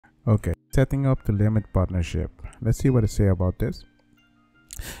Okay, setting up the limit partnership. Let's see what it say about this.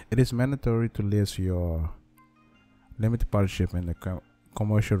 It is mandatory to list your limited partnership in the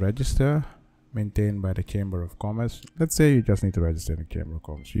commercial register maintained by the Chamber of Commerce. Let's say you just need to register in the Chamber of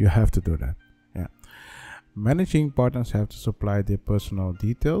Commerce. You have to do that. Yeah. Managing partners have to supply their personal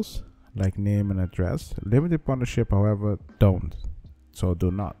details like name and address. Limited partnership, however, don't. So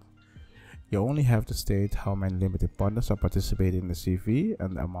do not. You only have to state how many limited partners are participating in the CV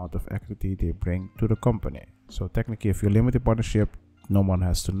and the amount of equity they bring to the company. So technically, if you're limited partnership, no one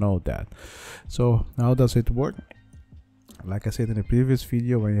has to know that. So how does it work? Like I said in the previous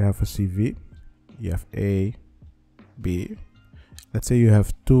video, when you have a CV, you have A, B. Let's say you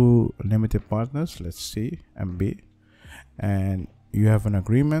have two limited partners, let's C and B, and you have an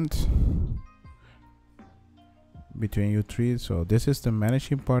agreement between you three. So this is the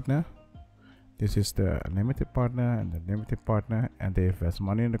managing partner, this is the limited partner, and the limited partner, and they invest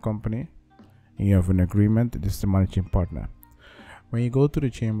money in the company, and you have an agreement. This is the managing partner. When you go to the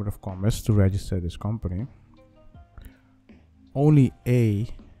Chamber of Commerce to register this company, only A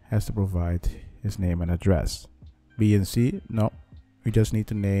has to provide his name and address. B and C, no. You just need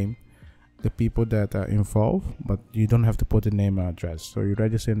to name the people that are involved, but you don't have to put the name and address. So you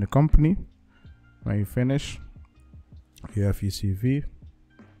register in the company. When you finish, you have your CV,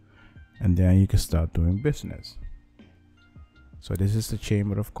 and then you can start doing business. So this is the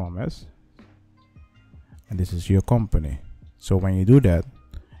Chamber of Commerce, and this is your company. So when you do that,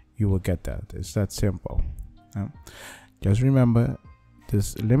 you will get that. It's that simple. Just remember,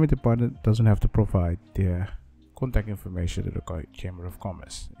 this limited partner doesn't have to provide their contact information to the Chamber of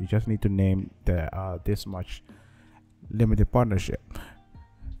Commerce. You just need to name there are this much limited partnership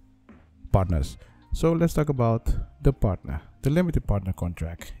partners. So let's talk about the partner, the limited partner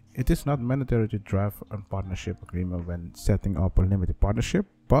contract. It is not mandatory to draft a partnership agreement when setting up a limited partnership,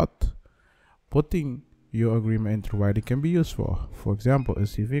 but putting your agreement into writing can be useful. For example, a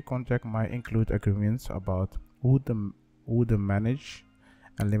CV contract might include agreements about who the managed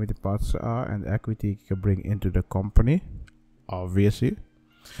and limited partners are and the equity you can bring into the company. Obviously,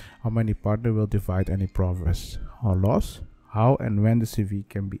 how many partners will divide any profits or loss, how and when the CV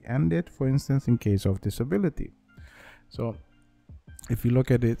can be ended, for instance, in case of disability. So if you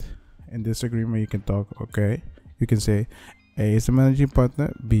look at it in this agreement, you can talk, okay, you can say A is the managing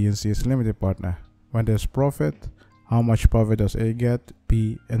partner, B and C is the limited partner. When there's profit, how much profit does A get,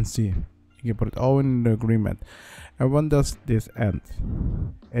 B and C? You can put it all in the agreement. And when does this end?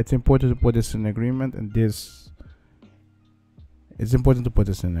 It's important to put this in agreement, and it's important to put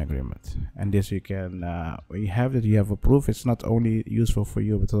this in agreement. And this you can, when you have it, you have a proof. It's not only useful for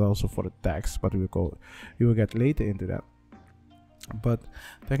you, but it's also for the tax. But we will get later into that. But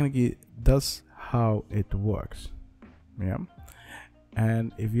technically, that's how it works. Yeah.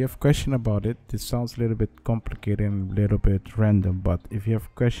 And if you have a question about it, this sounds a little bit complicated and a little bit random, but if you have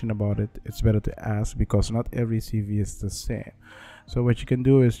a question about it, it's better to ask, because not every CV is the same. So what you can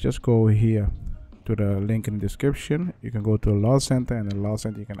do is just go here to the link in the description. You can go to a law center, and in the law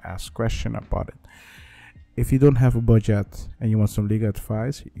center you can ask question about it. If you don't have a budget and you want some legal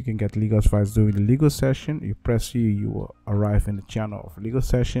advice, you can get legal advice during the legal session. You press C, you will arrive in the channel of legal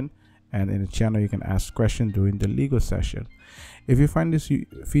session, and in the channel you can ask questions during the legal session. If you find this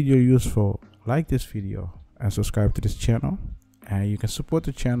video useful, like this video and subscribe to this channel, and you can support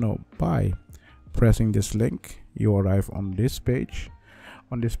the channel by pressing this link. You arrive on this page.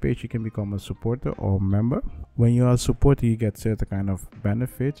 On this page you can become a supporter or member. When you are a supporter, you get certain kind of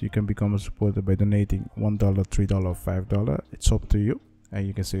benefits. You can become a supporter by donating $1, $3, or $5. It's up to you, and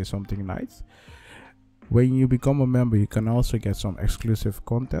you can say something nice. When you become a member, you can also get some exclusive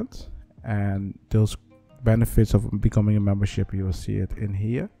content, and those benefits of becoming a membership, you will see it in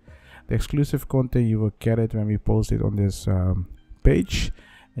here. The exclusive content, you will get it when we post it on this page.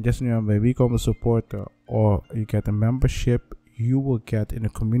 And just remember, if you become a supporter or you get a membership, you will get in the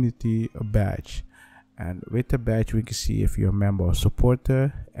community a badge, and with the badge we can see if you're a member or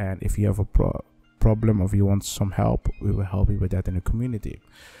supporter, and if you have a problem or if you want some help, we will help you with that in the community.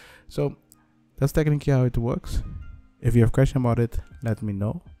 So that's technically how it works. If you have questions about it, let me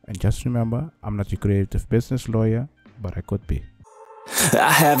know. And just remember, I'm not your creative business lawyer, but I could be.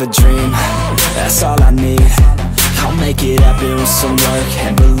 I have a dream, that's all I need. I'll make it happen with some work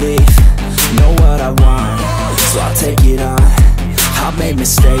and belief. Know what I want, so I'll take it on. I've made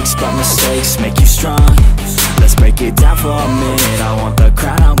mistakes, but mistakes make you strong. Let's break it down for a minute. I want the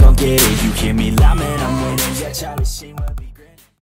crown, I'm gon' get it. You hear me loud, man, I'm winning. Yeah, Charlie Sheen.